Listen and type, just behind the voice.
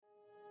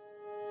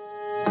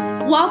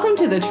Welcome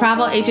to the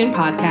Travel Agent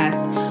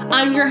Podcast.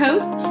 I'm your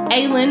host,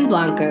 Aylin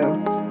Blanco.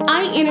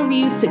 I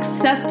interview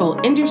successful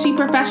industry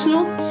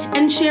professionals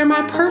and share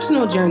my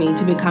personal journey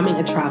to becoming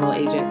a travel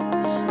agent.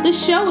 The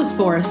show is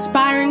for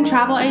aspiring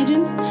travel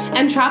agents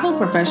and travel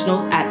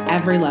professionals at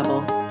every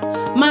level.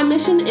 My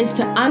mission is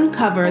to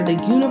uncover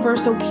the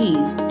universal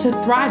keys to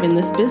thrive in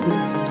this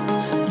business.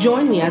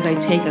 Join me as I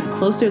take a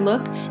closer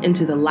look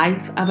into the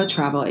life of a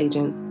travel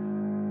agent.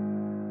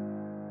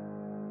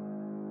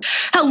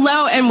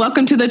 Hello and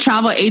welcome to the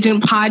Travel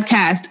Agent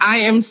Podcast. I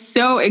am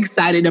so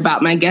excited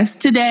about my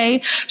guest today.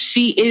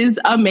 She is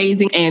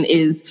amazing and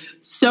is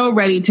so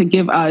ready to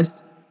give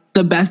us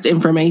the best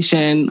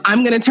information.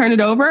 I'm going to turn it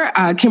over.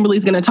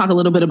 Kimberlee's going to talk a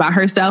little bit about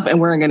herself and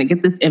we're going to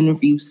get this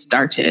interview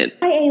started.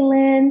 Hi,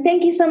 Aylin.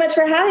 Thank you so much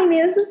for having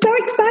me. This is so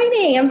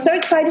exciting. I'm so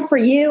excited for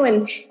you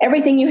and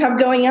everything you have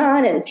going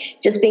on, and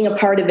just being a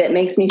part of it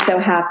makes me so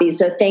happy.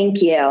 So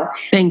thank you.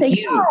 Thank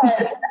you.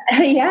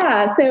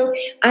 Yes. So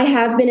I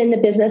have been in the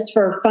business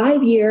for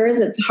 5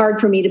 years. It's hard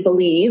for me to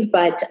believe,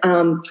 but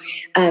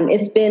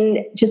it's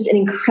been just an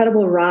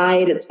incredible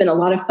ride. It's been a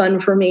lot of fun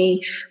for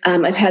me.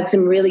 I've had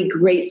some really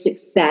great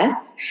success.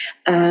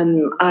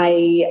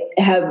 I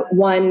have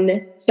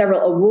won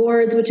several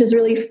awards, which is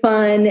really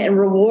fun and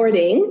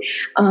rewarding.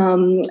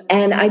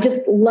 And I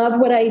just love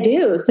what I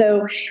do.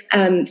 So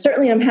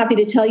certainly I'm happy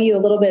to tell you a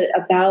little bit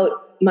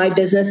about my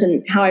business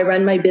and how I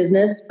run my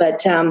business.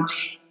 But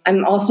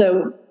I'm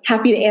also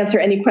happy to answer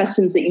any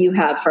questions that you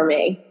have for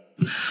me.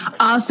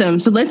 Awesome.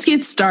 So let's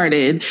get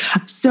started.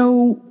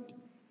 So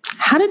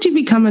how did you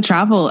become a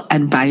travel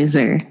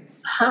advisor?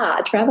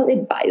 Travel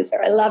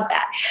advisor. I love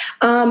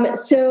that.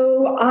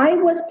 So I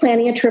was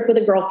planning a trip with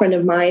a girlfriend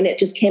of mine. It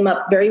just came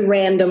up very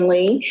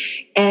randomly.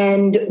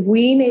 And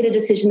we made a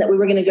decision that we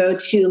were going to go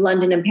to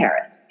London and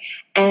Paris.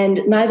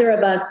 And neither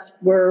of us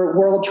were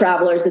world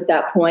travelers at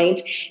that point.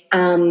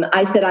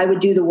 I said I would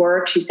do the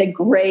work. She said,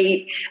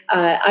 great.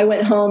 I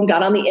went home,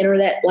 got on the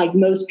internet like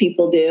most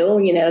people do,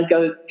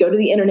 go to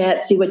the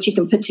internet, see what you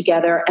can put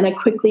together. And I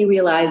quickly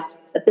realized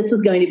that this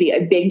was going to be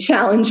a big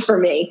challenge for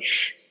me.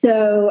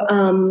 So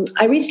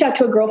I reached out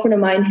to a girlfriend of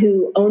mine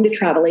who owned a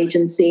travel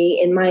agency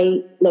in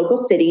my local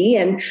city.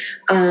 And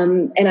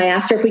I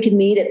asked her if we could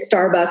meet at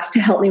Starbucks to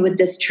help me with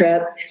this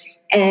trip.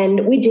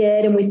 And we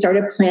did, and we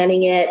started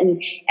planning it,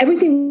 and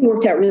everything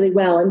worked out really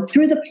well. And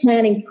through the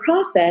planning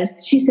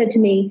process, she said to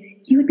me,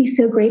 you would be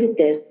so great at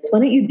this. Why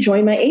don't you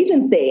join my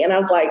agency? And I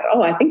was like,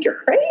 oh, I think you're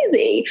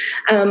crazy.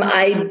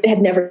 I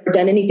had never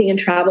done anything in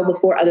travel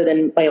before other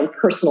than my own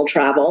personal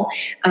travel.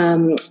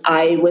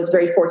 I was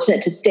very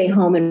fortunate to stay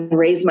home and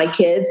raise my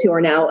kids who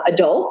are now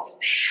adults.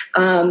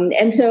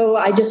 And so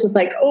I just was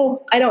like,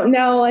 oh, I don't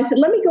know. I said,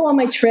 let me go on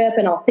my trip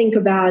and I'll think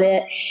about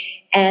it.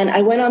 And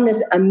I went on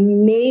this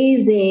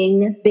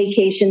amazing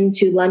vacation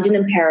to London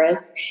and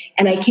Paris.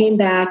 And I came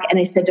back and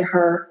I said to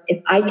her,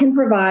 if I can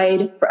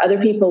provide for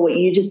other people what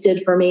you just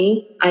did for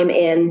me, I'm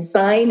in.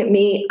 Sign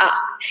me up.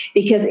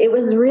 Because it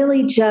was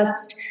really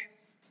just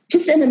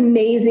an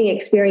amazing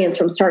experience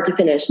from start to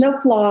finish. No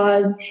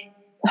flaws.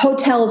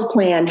 Hotels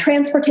planned,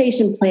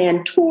 transportation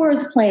planned,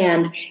 tours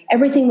planned.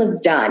 Everything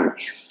was done.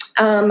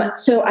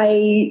 So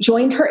I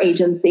joined her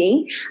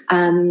agency.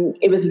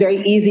 It was a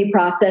very easy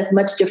process,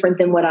 much different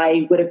than what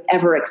I would have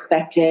ever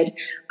expected.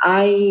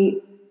 I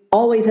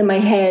always in my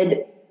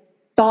head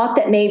thought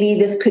that maybe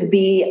this could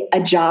be a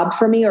job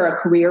for me or a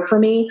career for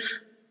me,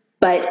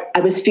 but I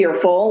was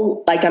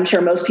fearful, like I'm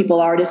sure most people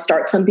are, to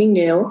start something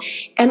new.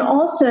 And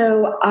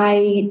also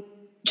I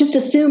just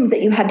assumed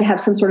that you had to have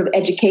some sort of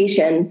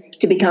education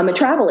to become a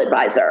travel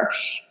advisor.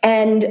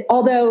 And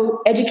although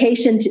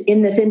education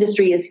in this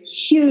industry is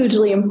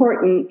hugely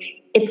important,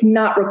 it's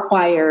not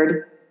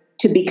required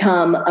to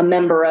become a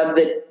member of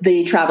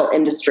the travel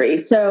industry.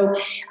 So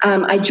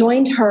I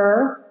joined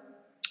her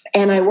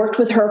and I worked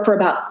with her for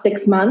about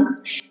 6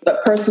 months,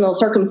 but personal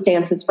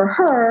circumstances for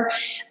her,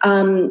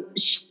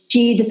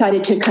 she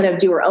decided to kind of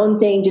do her own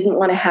thing, didn't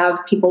want to have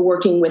people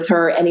working with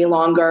her any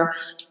longer.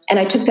 And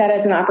I took that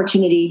as an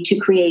opportunity to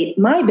create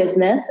my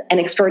business, An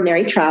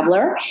Extraordinary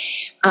Traveler.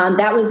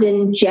 That was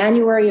in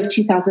January of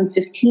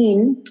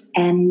 2015.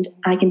 And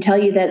I can tell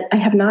you that I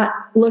have not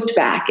looked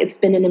back. It's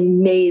been an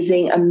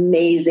amazing,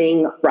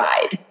 amazing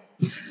ride.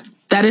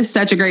 That is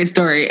such a great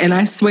story. And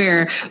I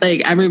swear,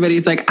 like,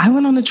 everybody's like, I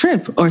went on a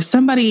trip, or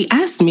somebody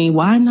asked me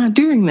why I'm not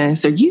doing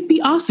this, or you'd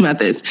be awesome at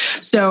this.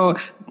 So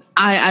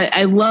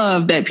I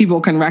love that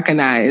people can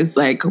recognize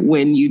like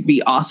when you'd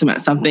be awesome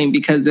at something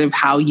because of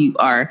how you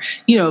are,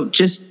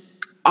 just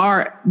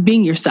are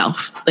being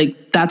yourself.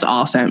 Like, that's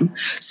awesome.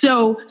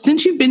 So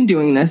since you've been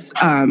doing this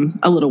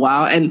a little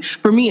while, and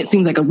for me, it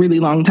seems like a really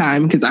long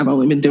time because I've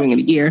only been doing it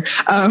a year.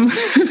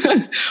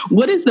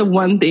 What is the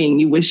one thing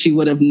you wish you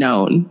would have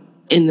known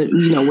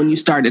when you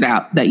started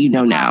out that you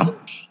know now?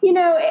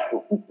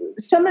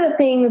 Some of the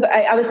things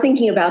I was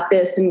thinking about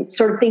this and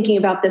sort of thinking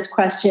about this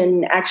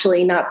question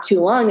actually not too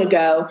long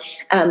ago,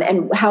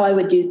 and how I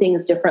would do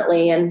things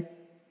differently. And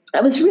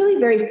I was really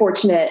very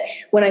fortunate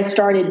when I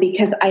started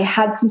because I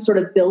had some sort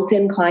of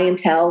built-in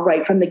clientele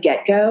right from the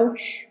get-go.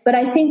 But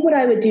I think what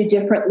I would do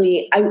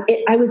differently,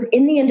 I was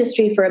in the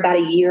industry for about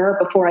a year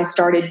before I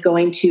started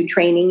going to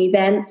training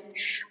events.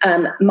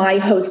 My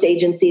host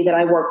agency that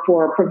I work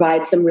for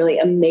provides some really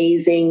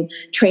amazing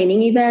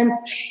training events.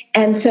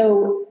 And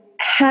so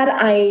had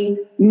I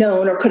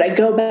known, or could I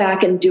go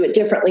back and do it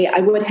differently, I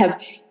would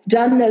have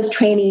done those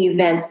training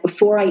events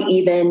before I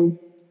even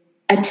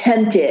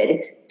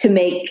attempted to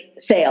make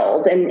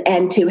sales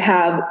and to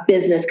have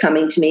business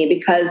coming to me,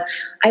 because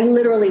I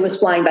literally was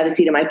flying by the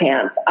seat of my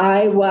pants.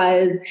 I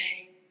was,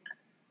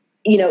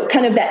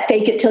 kind of that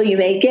fake it till you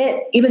make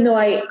it, even though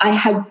I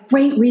had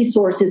great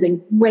resources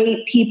and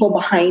great people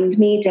behind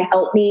me to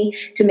help me,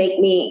 to make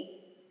me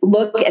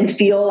look and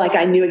feel like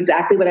I knew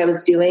exactly what I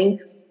was doing.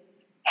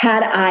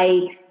 Had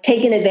I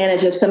taken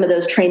advantage of some of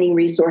those training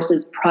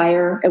resources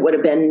prior, I would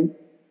have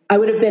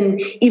been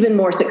even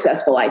more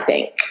successful, I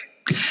think.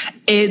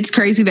 It's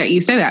crazy that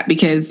you say that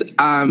because,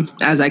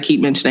 as I keep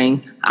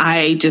mentioning,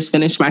 I just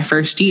finished my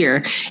first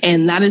year,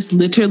 and that is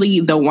literally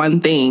the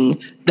one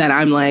thing that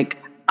I'm like,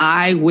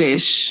 I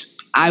wish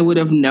I would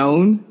have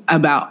known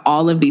about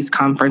all of these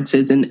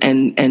conferences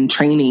and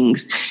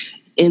trainings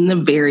in the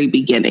very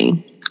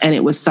beginning. And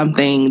it was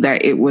something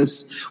that it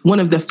was one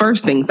of the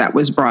first things that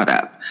was brought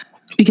up.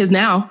 Because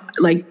now,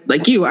 like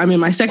you, I'm in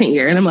my second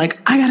year and I'm like,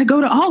 I got to go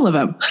to all of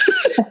them.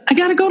 I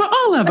got to go to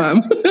all of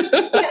them.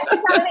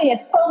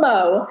 It's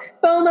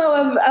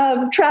FOMO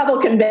of travel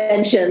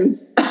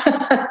conventions.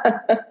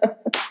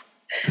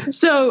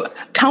 So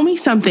tell me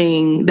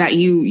something that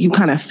you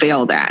kind of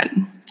failed at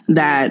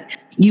that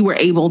you were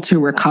able to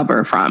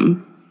recover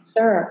from.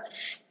 Sure.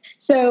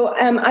 So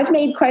I've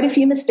made quite a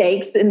few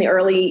mistakes in the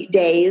early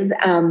days,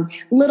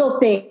 little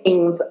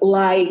things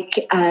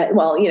like,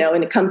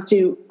 when it comes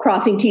to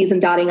crossing T's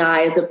and dotting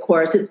I's, of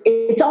course,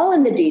 it's all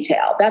in the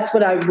detail. That's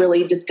what I've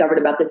really discovered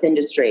about this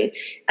industry.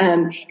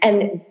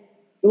 And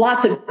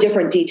lots of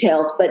different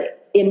details,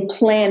 but in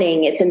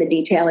planning, it's in the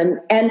detail. And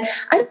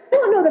I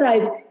don't know that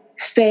I've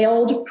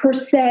failed per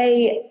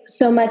se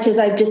so much as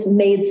I've just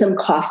made some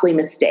costly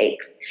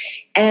mistakes.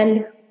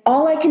 And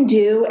all I can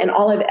do and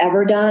all I've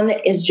ever done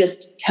is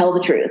just tell the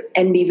truth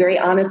and be very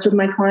honest with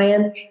my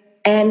clients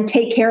and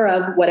take care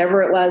of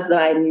whatever it was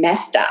that I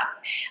messed up.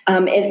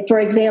 And for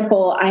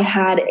example, I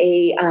had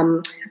a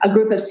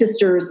group of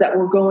sisters that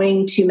were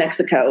going to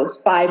Mexico,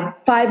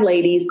 five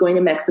ladies going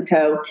to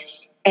Mexico,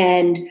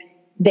 and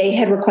they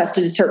had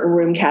requested a certain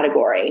room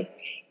category.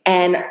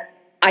 And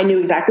I knew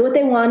exactly what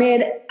they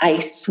wanted. I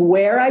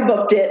swear I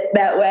booked it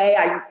that way.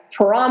 I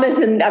promise.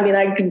 And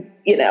I could,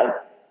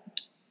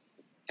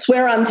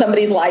 swear on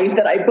somebody's life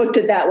that I booked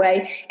it that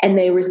way. And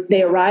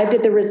they arrived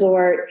at the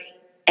resort,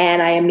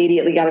 and I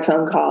immediately got a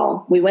phone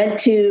call. We went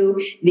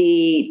to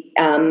the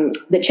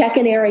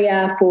check-in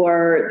area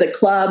for the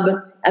club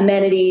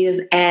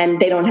amenities, and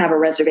they don't have a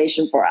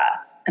reservation for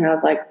us. And I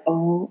was like,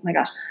 oh my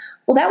gosh.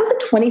 Well, that was a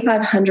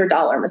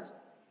 $2,500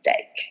 mistake.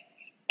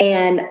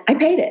 And I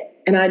paid it.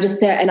 And I just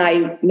said, and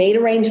I made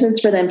arrangements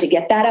for them to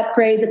get that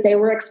upgrade that they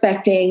were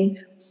expecting.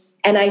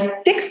 And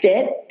I fixed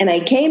it, and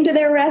I came to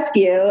their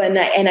rescue, and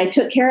I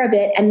took care of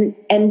it.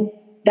 And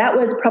that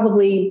was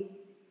probably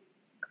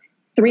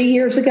 3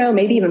 years ago,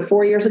 maybe even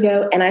 4 years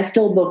ago. And I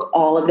still book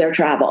all of their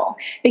travel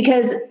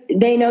because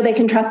they know they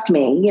can trust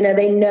me.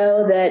 They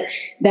know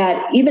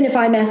that even if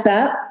I mess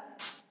up,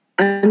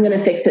 I'm going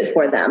to fix it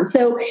for them.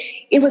 So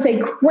it was a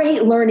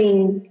great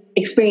learning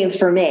experience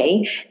for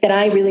me that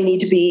I really need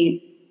to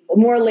be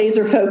more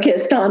laser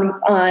focused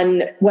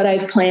on what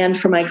I've planned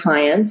for my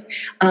clients.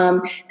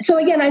 So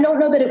again, I don't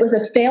know that it was a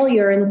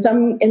failure. In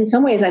some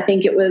ways, I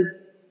think it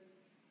was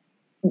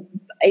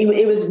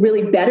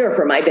really better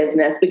for my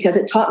business because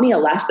it taught me a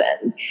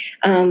lesson.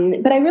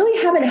 But I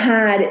really haven't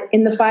had,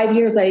 in the 5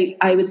 years, I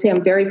would say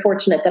I'm very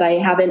fortunate that I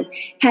haven't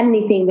had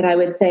anything that I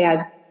would say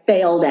I've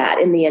failed at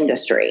in the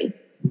industry.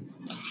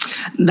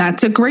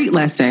 That's a great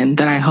lesson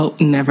that I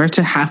hope never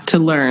to have to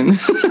learn.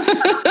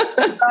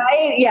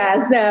 Right?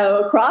 Yeah.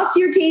 So cross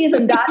your T's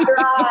and dot your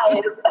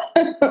I's.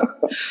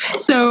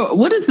 So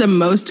what is the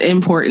most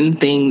important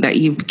thing that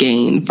you've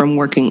gained from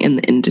working in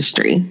the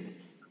industry?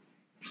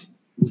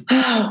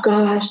 Oh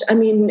gosh.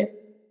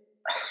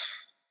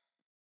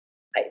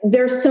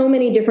 There's so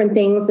many different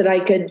things that I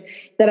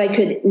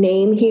could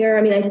name here.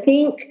 I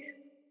think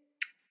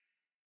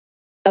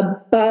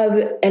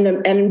above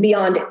and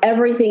beyond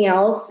everything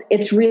else,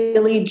 it's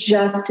really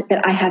just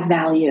that I have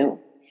value.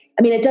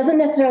 It doesn't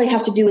necessarily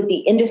have to do with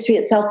the industry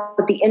itself,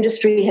 but the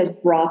industry has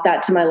brought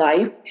that to my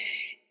life.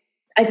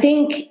 I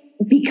think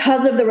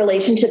because of the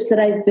relationships that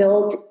I've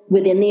built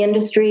within the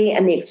industry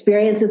and the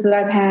experiences that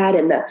I've had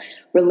and the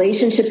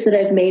relationships that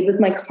I've made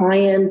with my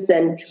clients,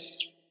 and,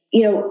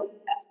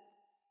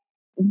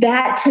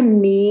 that to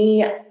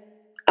me,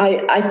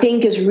 I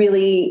think is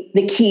really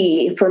the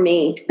key for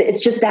me.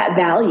 It's just that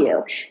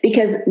value,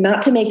 because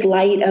not to make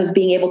light of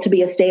being able to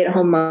be a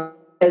stay-at-home mom,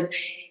 because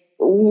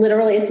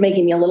literally it's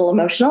making me a little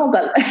emotional,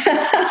 but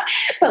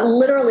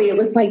literally it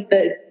was like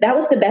that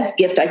was the best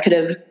gift I could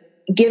have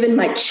given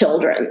my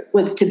children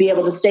was to be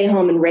able to stay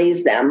home and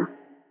raise them.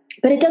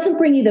 But it doesn't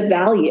bring you the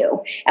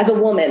value as a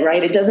woman,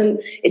 right? It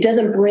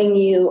doesn't bring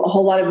you a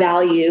whole lot of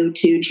value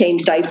to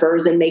change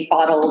diapers and make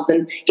bottles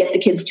and get the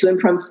kids to and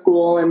from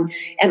school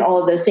and all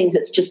of those things.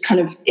 It's just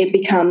it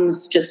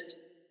becomes just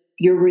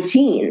your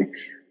routine.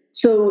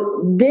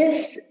 So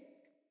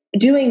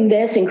doing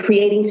this and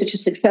creating such a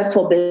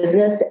successful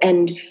business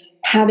and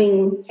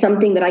having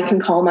something that I can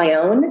call my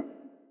own,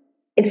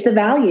 it's the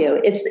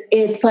value.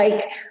 It's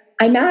like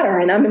I matter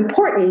and I'm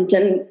important.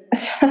 And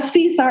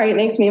sorry, it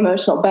makes me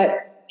emotional,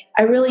 but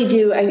I really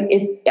do.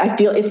 I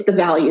feel it's the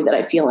value that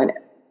I feel in it.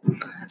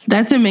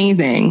 That's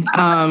amazing.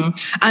 And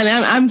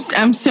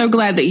I'm so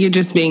glad that you're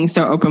just being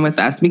so open with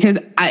us, because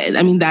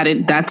I mean,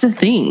 that's a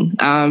thing.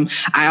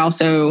 I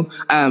also,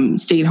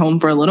 stayed home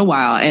for a little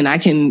while, and I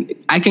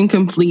can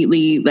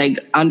completely like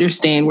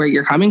understand where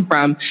you're coming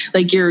from.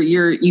 Like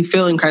you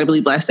feel incredibly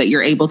blessed that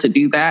you're able to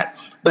do that,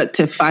 but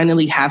to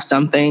finally have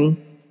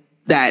something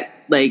that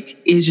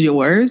like is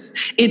yours,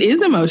 it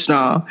is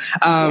emotional.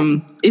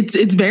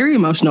 It's very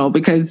emotional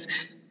because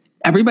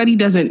everybody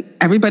doesn't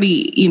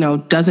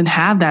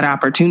have that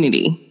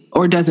opportunity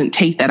or doesn't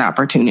take that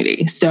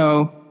opportunity.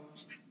 So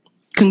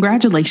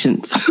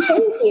congratulations.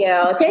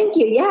 Thank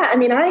you. Yeah. I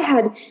mean, I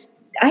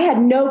had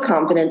no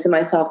confidence in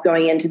myself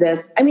going into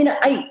this. I mean,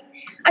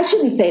 I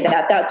shouldn't say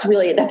that.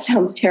 That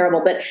sounds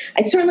terrible, but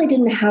I certainly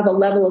didn't have a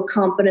level of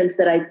confidence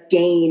that I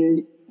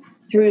gained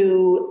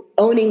through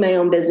owning my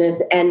own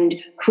business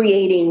and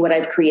creating what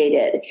I've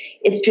created.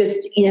 It's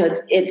just,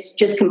 it's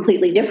just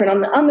completely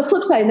different. On the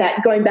flip side of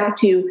that, going back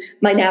to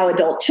my now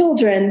adult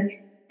children,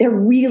 they're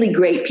really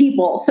great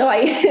people. So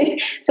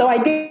I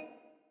did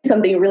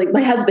something really,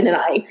 my husband and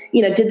I,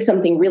 did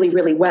something really,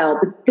 really well,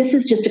 but this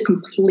is just a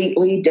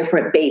completely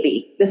different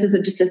baby. This is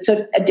just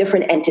a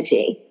different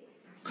entity.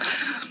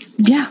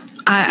 Yeah.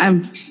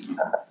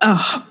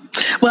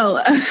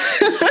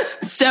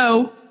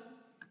 So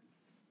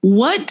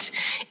what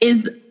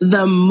is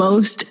the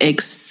most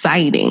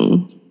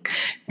exciting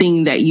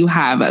thing that you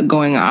have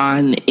going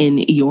on in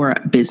your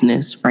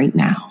business right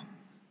now?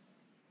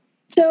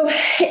 So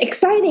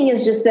exciting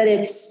is just that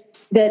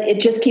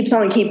it just keeps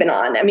on keeping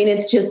on. I mean,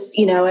 it's just,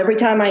 every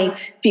time I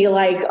feel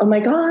like, oh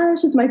my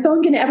gosh, is my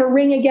phone going to ever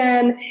ring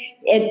again?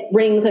 It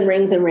rings and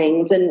rings and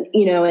rings. And,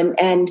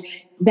 and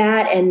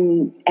that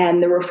and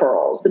the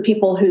referrals, the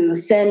people who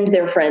send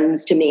their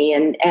friends to me.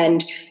 And,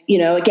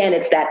 again,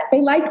 it's that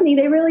they like me,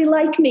 they really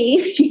like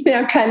me,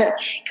 kind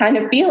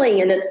of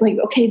feeling. And it's like,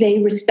 okay, they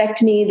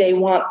respect me. They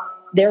want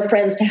their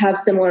friends to have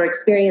similar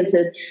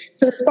experiences.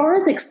 So as far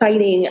as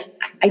exciting,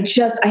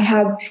 I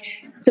have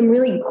some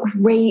really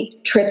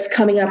great trips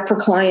coming up for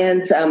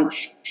clients,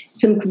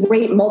 some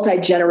great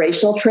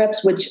multi-generational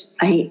trips, which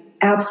I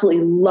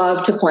absolutely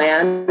love to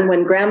plan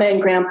when grandma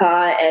and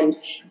grandpa and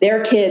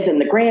their kids and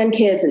the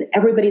grandkids and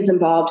everybody's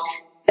involved.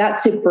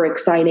 That's super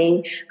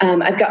exciting.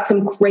 I've got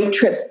some great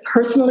trips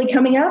personally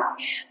coming up.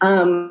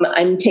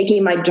 I'm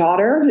taking my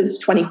daughter, who's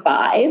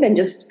 25, and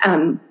just,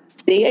 I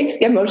just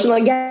get emotional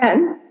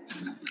again.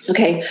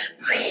 Okay.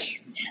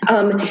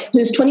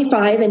 Who's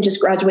 25 and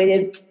just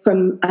graduated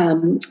from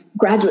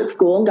graduate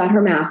school and got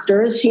her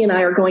master's. She and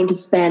I are going to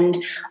spend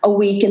a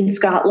week in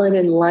Scotland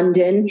and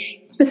London,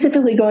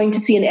 specifically going to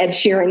see an Ed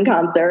Sheeran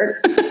concert.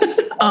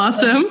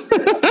 Awesome.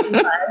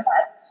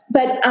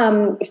 But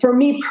for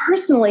me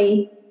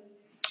personally,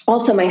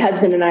 also my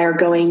husband and I are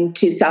going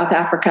to South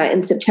Africa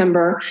in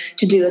September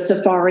to do a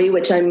safari,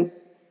 which I'm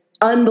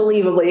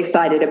unbelievably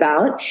excited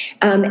about.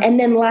 And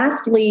then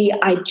lastly,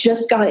 I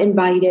just got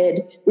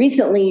invited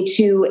recently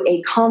to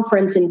a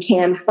conference in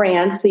Cannes,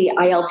 France, the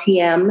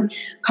ILTM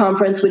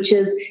conference, which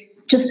is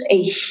just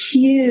a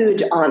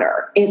huge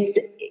honor. It's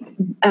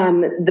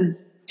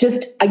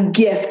just a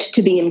gift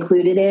to be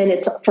included in.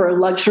 It's for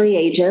luxury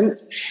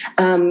agents.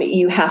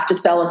 You have to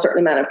sell a certain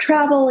amount of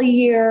travel a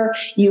year.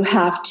 You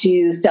have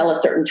to sell a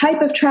certain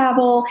type of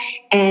travel.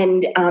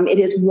 And it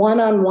is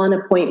one-on-one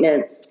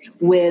appointments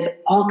with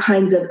all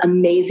kinds of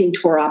amazing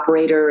tour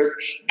operators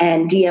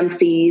and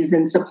DMCs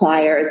and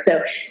suppliers.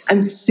 So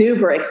I'm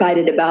super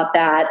excited about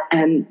that.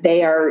 And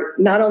they are,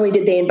 not only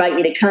did they invite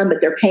me to come, but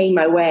they're paying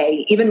my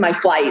way, even my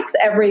flights,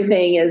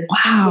 everything is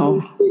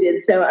included.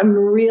 So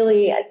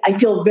I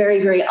feel very,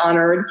 very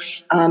honored.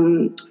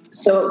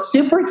 So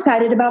super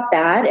excited about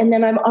that. And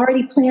then I'm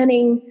already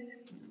planning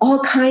all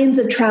kinds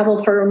of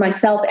travel for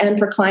myself and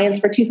for clients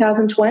for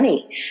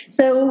 2020.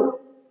 So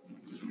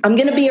I'm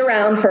going to be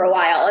around for a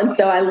while. And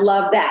so I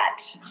love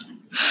that.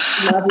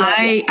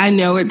 I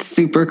know it's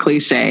super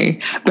cliche,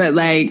 but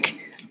like,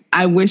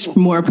 I wish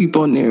more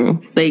people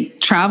knew, like,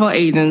 travel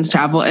agents,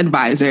 travel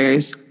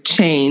advisors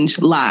change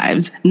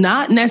lives,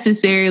 not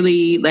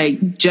necessarily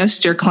like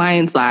just your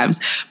clients'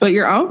 lives, but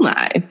your own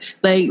life.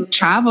 Like,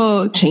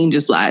 travel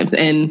changes lives.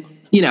 And,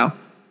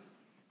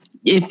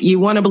 if you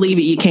want to believe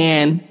it, you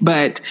can.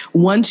 But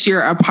once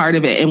you're a part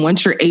of it and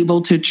once you're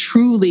able to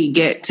truly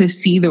get to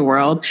see the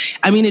world,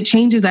 I mean, it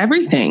changes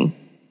everything.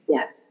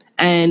 Yes.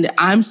 And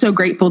I'm so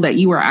grateful that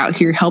you are out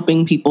here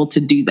helping people to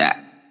do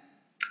that.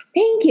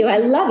 Thank you. I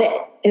love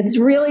it. It's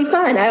really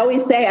fun. I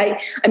always say, I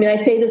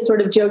say this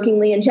sort of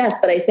jokingly in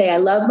jest, but I say I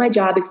love my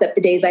job except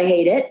the days I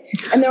hate it.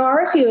 And there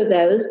are a few of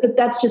those, but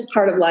that's just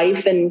part of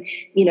life and,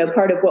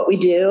 part of what we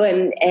do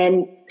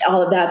and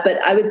all of that.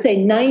 But I would say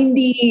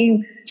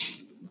 98%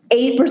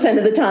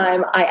 of the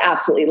time, I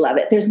absolutely love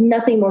it. There's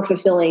nothing more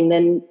fulfilling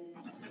than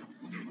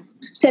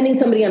sending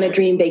somebody on a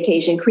dream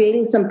vacation,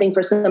 creating something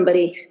for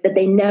somebody that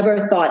they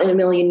never thought in a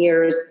million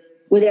years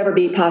would ever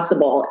be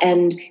possible.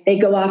 And they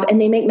go off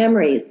and they make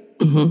memories.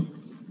 Mm-hmm.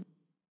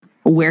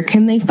 Where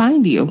can they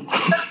find you?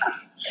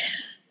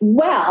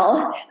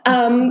 Well,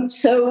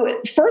 so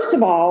first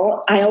of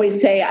all, I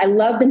always say I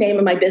love the name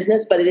of my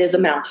business, but it is a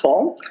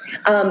mouthful.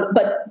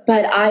 But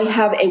I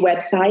have a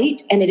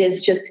website, and it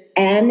is just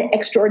An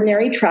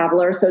Extraordinary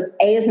Traveler. So it's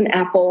A as in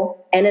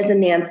Apple, N as in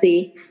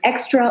Nancy,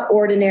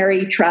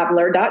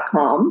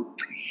 extraordinarytraveler.com.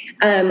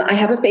 I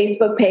have a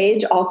Facebook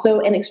page, also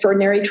An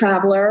Extraordinary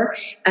Traveler.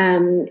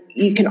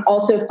 You can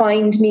also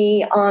find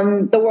me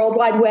on the World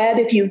Wide Web.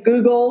 If you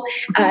Google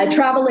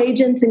travel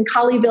agents in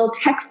Colleyville,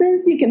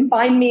 Texas, you can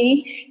find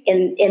me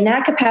in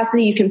that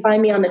capacity. You can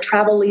find me on the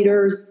Travel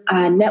Leaders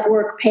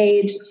Network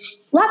page.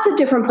 Lots of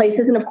different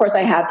places. And of course,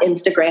 I have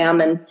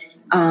Instagram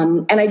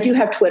and I do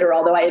have Twitter,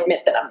 although I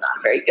admit that I'm not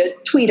a very good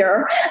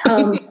tweeter.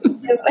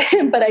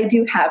 But I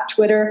do have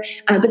Twitter.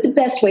 But the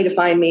best way to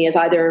find me is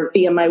either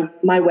via my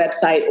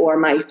website or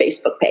my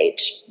Facebook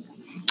page.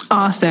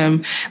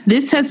 Awesome.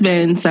 This has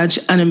been such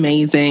an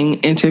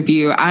amazing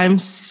interview. I'm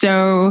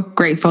so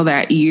grateful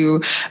that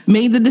you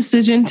made the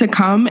decision to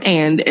come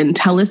and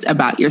tell us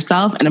about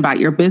yourself and about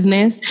your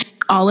business.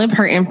 All of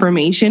her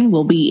information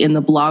will be in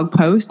the blog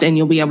post, and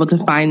you'll be able to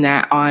find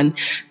that on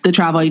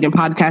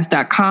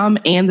thetravelagenttpodcast.com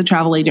and the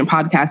Travel Agent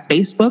Podcast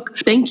Facebook.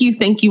 Thank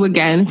you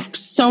again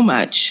so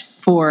much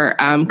for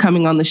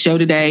coming on the show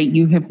today.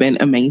 You have been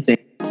amazing.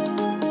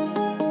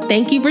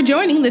 Thank you for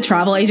joining the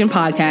Travel Agent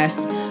Podcast.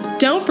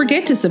 Don't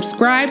forget to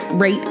subscribe,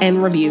 rate,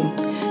 and review.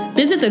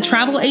 Visit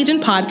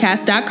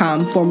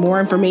thetravelagenttpodcast.com for more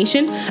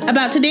information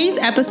about today's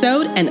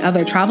episode and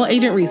other travel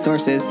agent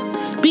resources.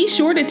 Be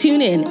sure to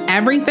tune in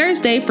every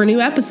Thursday for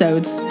new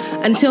episodes.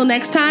 Until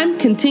next time,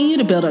 continue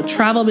to build a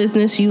travel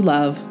business you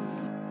love.